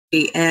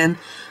and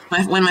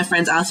when my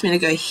friends asked me to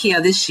go here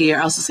this year,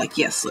 I was just like,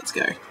 yes, let's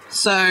go.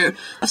 So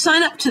I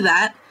signed up to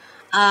that.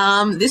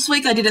 This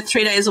week I did it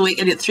 3 days a week.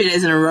 I did it 3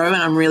 days in a row,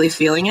 and I'm really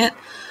feeling it.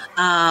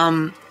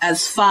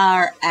 As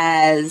far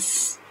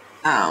as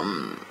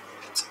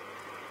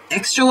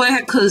extra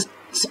work, because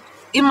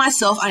in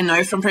myself, I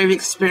know from previous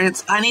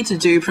experience, I need to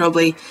do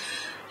probably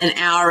an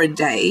hour a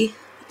day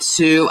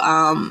to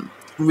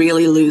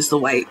really lose the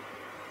weight.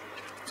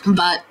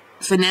 But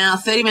for now,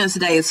 30 minutes a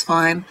day is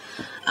fine,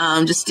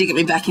 just to get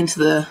me back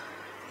into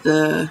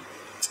the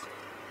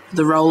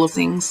role of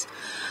things.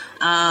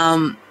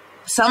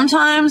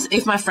 Sometimes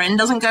if my friend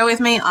doesn't go with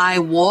me, I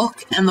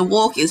walk, and the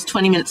walk is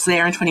 20 minutes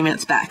there and 20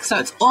 minutes back. So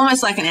it's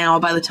almost like an hour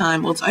by the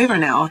time, well, it's over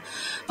an hour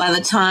by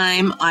the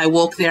time I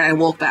walk there and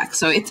walk back.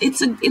 So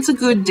it's a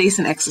good,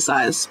 decent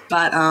exercise,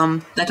 but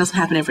that doesn't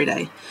happen every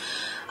day.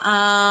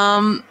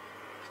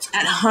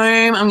 At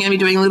home, I'm going to be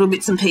doing little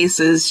bits and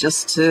pieces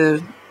just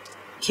to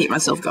keep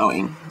myself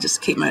going,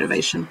 just keep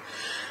motivation.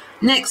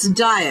 Next,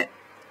 diet.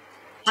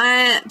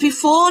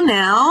 Before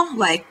now,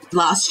 like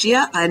last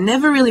year, I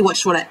never really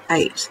watched what I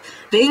ate.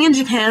 Being in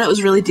Japan, it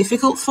was really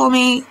difficult for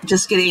me,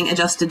 just getting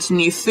adjusted to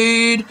new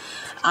food,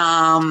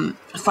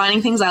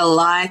 finding things I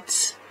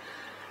liked.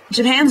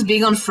 Japan's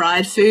big on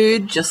fried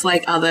food, just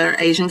like other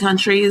Asian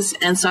countries,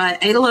 and so I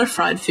ate a lot of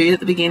fried food at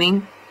the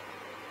beginning.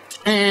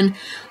 And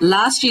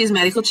last year's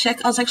medical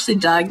check, I was actually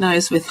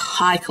diagnosed with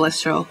high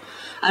cholesterol.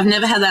 I've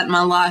never had that in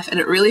my life, and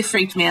it really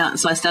freaked me out,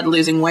 so I started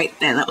losing weight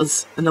then. That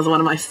was another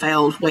one of my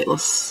failed weight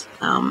loss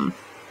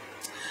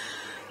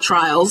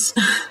trials.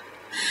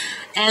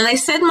 And they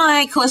said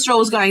my cholesterol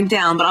was going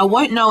down, but I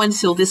won't know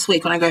until this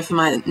week when I go for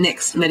my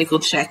next medical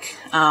check,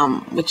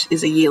 which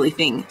is a yearly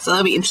thing, so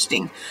that'll be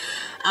interesting.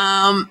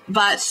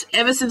 But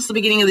ever since the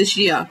beginning of this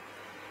year,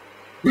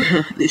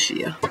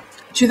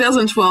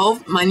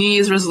 2012, my New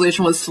Year's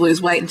resolution was to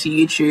lose weight into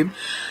YouTube.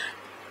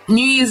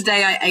 New Year's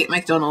Day, I ate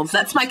McDonald's.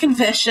 That's my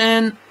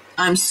confession.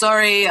 I'm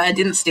sorry, I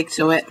didn't stick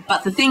to it.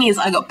 But the thing is,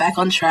 I got back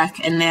on track,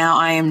 and now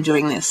I am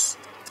doing this.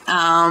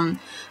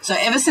 So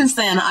ever since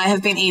then, I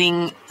have been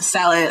eating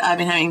salad. I've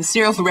been having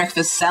cereal for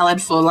breakfast,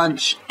 salad for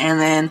lunch, and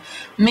then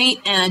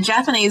meat and a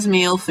Japanese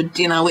meal for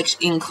dinner, which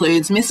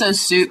includes miso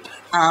soup,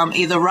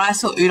 either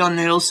rice or udon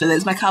noodles. So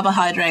there's my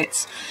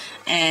carbohydrates,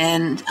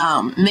 and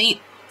meat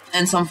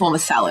and some form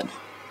of salad.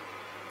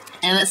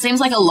 And it seems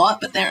like a lot,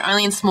 but they're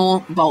only in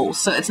small bowls,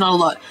 so it's not a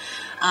lot.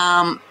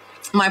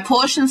 My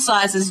portion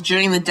sizes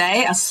during the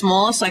day are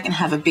smaller, so I can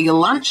have a bigger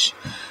lunch,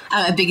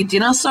 a bigger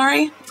dinner,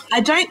 sorry. I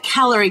don't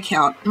calorie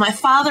count. My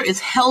father is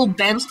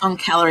hell-bent on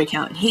calorie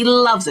count. He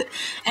loves it.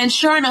 And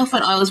sure enough,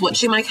 when I was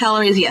watching my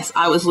calories, yes,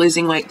 I was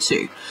losing weight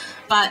too.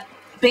 But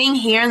being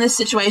here in this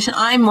situation,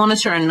 I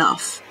monitor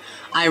enough.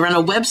 I run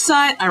a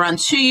website, I run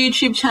 2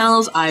 YouTube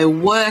channels, I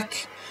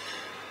work.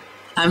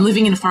 I'm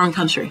living in a foreign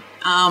country.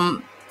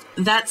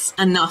 That's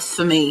enough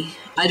for me.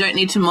 I don't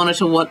need to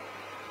monitor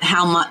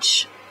how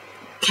much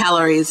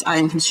calories I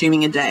am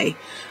consuming a day.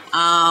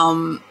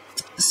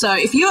 So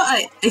if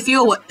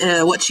you're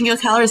watching your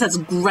calories, that's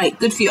great,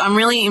 good for you. I'm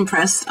really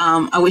impressed.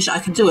 I wish I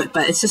could do it,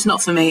 but it's just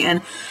not for me.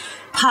 And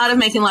part of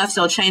making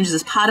lifestyle changes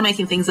is part of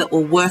making things that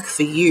will work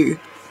for you.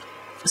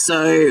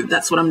 So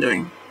that's what I'm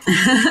doing.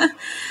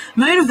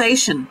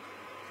 Motivation.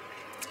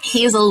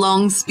 Here's a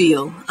long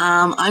spiel.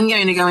 I'm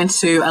going to go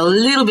into a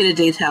little bit of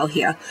detail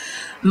here.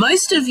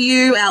 Most of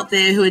you out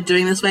there who are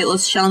doing this weight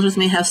loss challenge with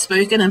me have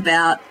spoken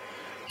about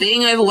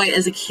being overweight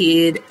as a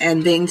kid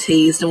and being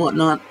teased and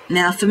whatnot.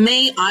 Now, for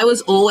me, I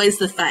was always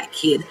the fat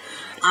kid.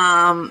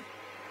 Not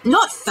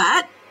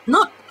fat,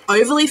 not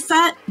overly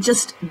fat,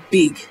 just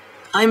big.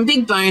 I'm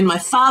big boned. My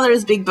father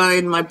is big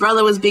boned. My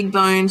brother was big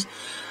boned.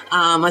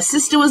 My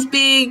sister was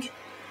big.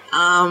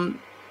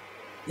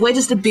 We're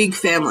just a big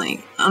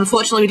family.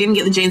 Unfortunately, we didn't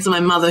get the genes of my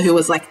mother, who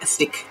was like a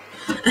stick.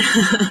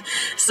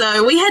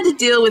 So we had to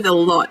deal with a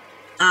lot.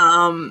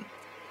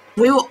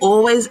 We were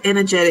always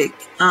energetic.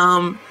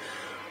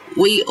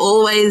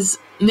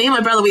 Me and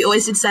my brother, we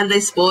always did Saturday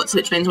sports,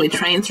 which means we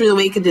trained through the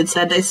week and did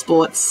Saturday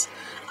sports.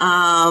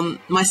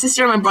 My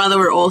sister and my brother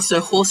were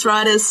also horse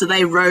riders, so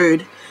they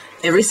rode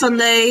every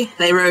Sunday.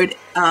 They rode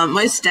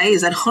most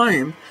days at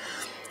home.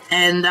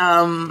 And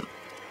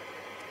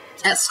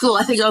at school,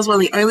 I think I was one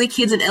of the only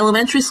kids in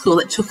elementary school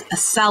that took a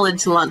salad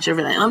to lunch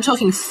every day. And I'm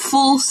talking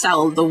full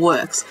salad, the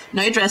works.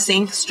 No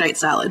dressing, straight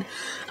salad,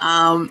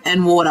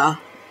 and water.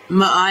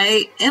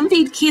 I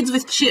envied kids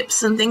with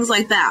chips and things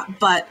like that,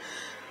 but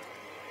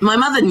my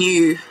mother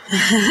knew.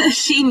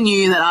 She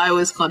knew that I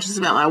was conscious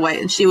about my weight,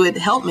 and she would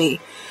help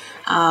me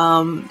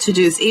to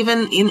do this,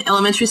 even in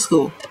elementary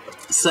school.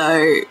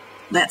 So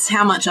that's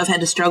how much I've had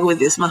to struggle with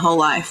this my whole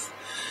life.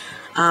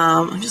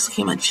 I'm just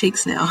looking at my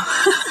cheeks now.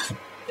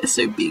 They're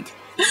so big.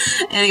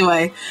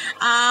 Anyway,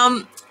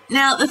 now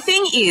the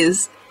thing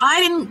is, I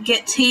didn't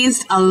get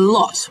teased a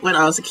lot when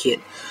I was a kid.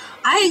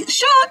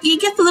 Sure, you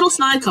get the little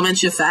snide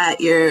comments, you're fat,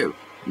 you're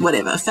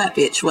whatever, fat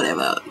bitch,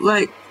 whatever.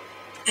 Like,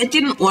 it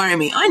didn't worry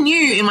me. I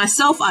knew in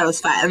myself I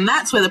was fat, and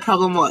that's where the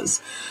problem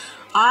was.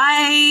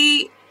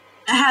 I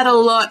had a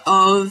lot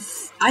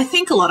of I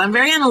think a lot. I'm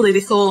very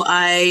analytical.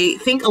 I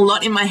think a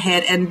lot in my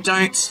head and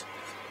don't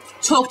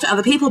talk to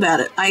other people about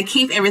it. I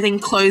keep everything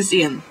closed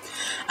in.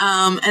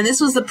 And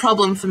this was the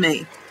problem for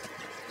me.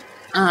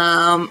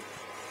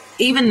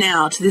 Even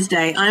now, to this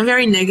day, I'm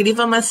very negative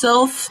on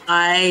myself.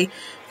 I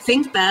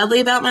think badly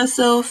about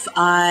myself.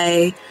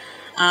 I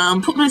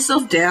put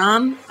myself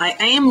down. I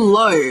aim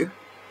low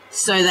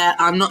so that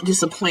I'm not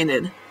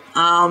disappointed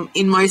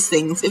in most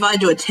things. If I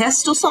do a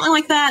test or something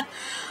like that,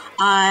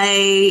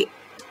 I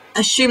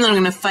assume that I'm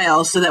going to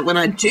fail so that when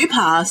I do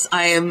pass,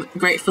 I am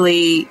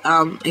gratefully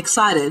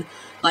excited.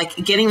 Like,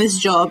 getting this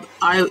job,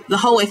 the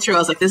whole way through, I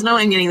was like, there's no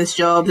way I'm getting this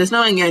job. There's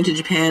no way I'm going to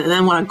Japan. And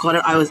then when I got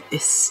it, I was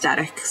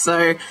ecstatic.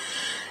 So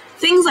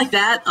things like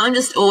that, I'm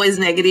just always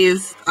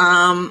negative.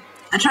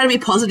 I try to be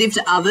positive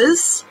to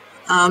others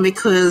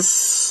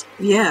because,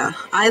 yeah,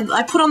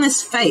 I put on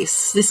this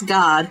face, this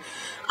guard.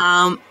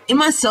 In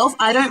myself,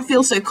 I don't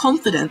feel so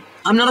confident.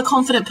 I'm not a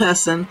confident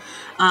person.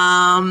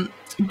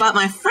 But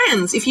my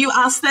friends, if you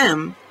ask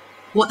them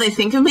what they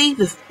think of me,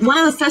 one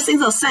of the first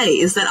things they'll say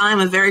is that I'm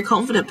a very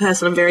confident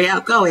person. I'm very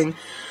outgoing.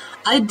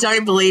 I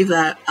don't believe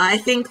that. I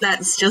think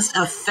that's just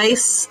a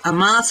face, a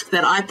mask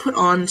that I put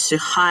on to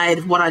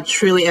hide what I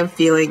truly am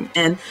feeling.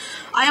 And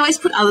I always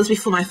put others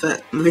before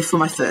myself.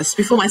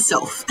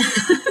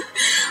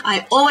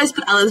 I always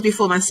put others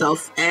before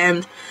myself,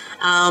 and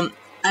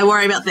I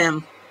worry about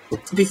them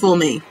before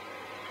me.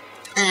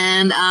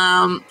 And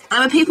I'm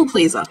a people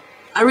pleaser.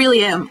 I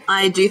really am.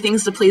 I do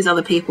things to please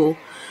other people.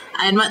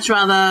 I'd much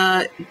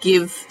rather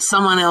give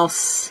someone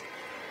else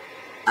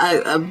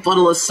a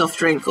bottle of soft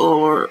drink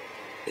or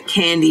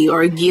candy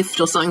or a gift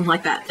or something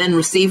like that than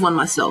receive one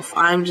myself.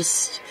 I'm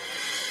just,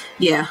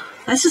 yeah,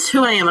 that's just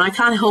who I am, and I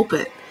can't help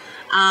it.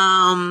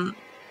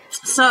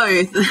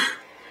 So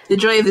the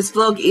joy of this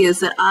vlog is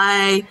that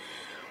I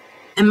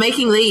am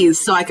making these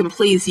so I can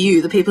please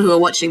you, the people who are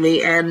watching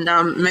me, and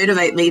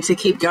motivate me to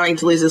keep going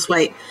to lose this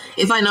weight.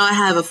 If I know I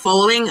have a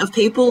following of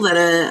people that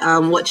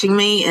are watching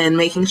me and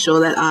making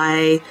sure that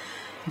I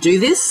do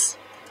this,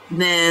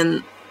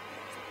 then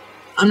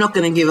I'm not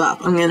going to give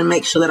up. I'm going to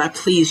make sure that I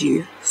please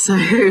you. So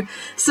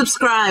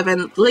subscribe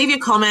and leave your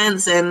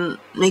comments and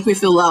make me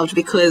feel loved,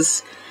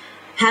 because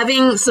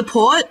having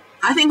support,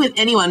 I think with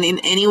anyone in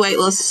any weight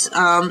loss,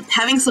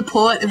 having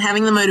support and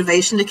having the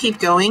motivation to keep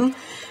going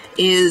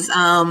is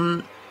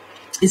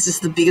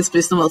just the biggest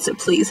boost in the world. So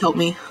please help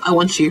me. I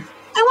want you.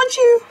 I want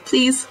you.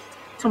 Please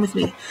come with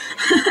me.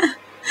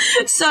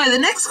 So the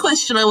next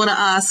question I want to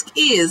ask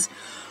is,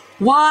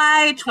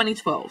 why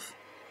 2012?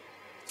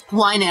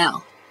 Why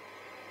now?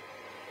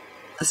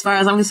 As far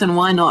as I'm concerned,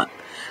 why not?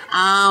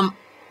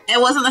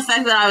 It wasn't the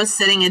fact that I was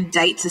setting a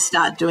date to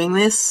start doing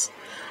this.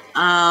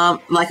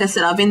 Like I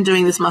said, I've been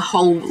doing this my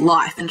whole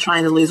life and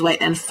trying to lose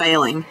weight and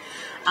failing.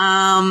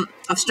 I've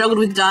struggled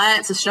with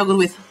diets. I've struggled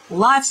with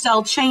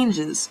lifestyle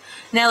changes.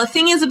 Now, the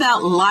thing is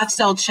about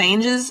lifestyle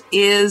changes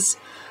is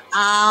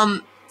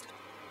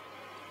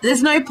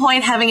there's no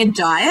point having a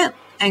diet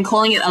and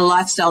calling it a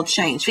lifestyle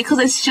change, because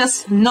it's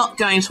just not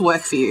going to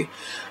work for you.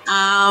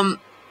 I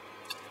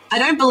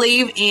don't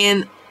believe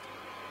in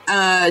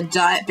a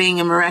diet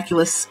being a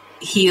miraculous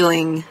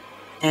healing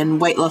and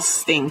weight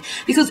loss thing,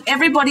 because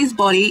everybody's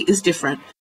body is different.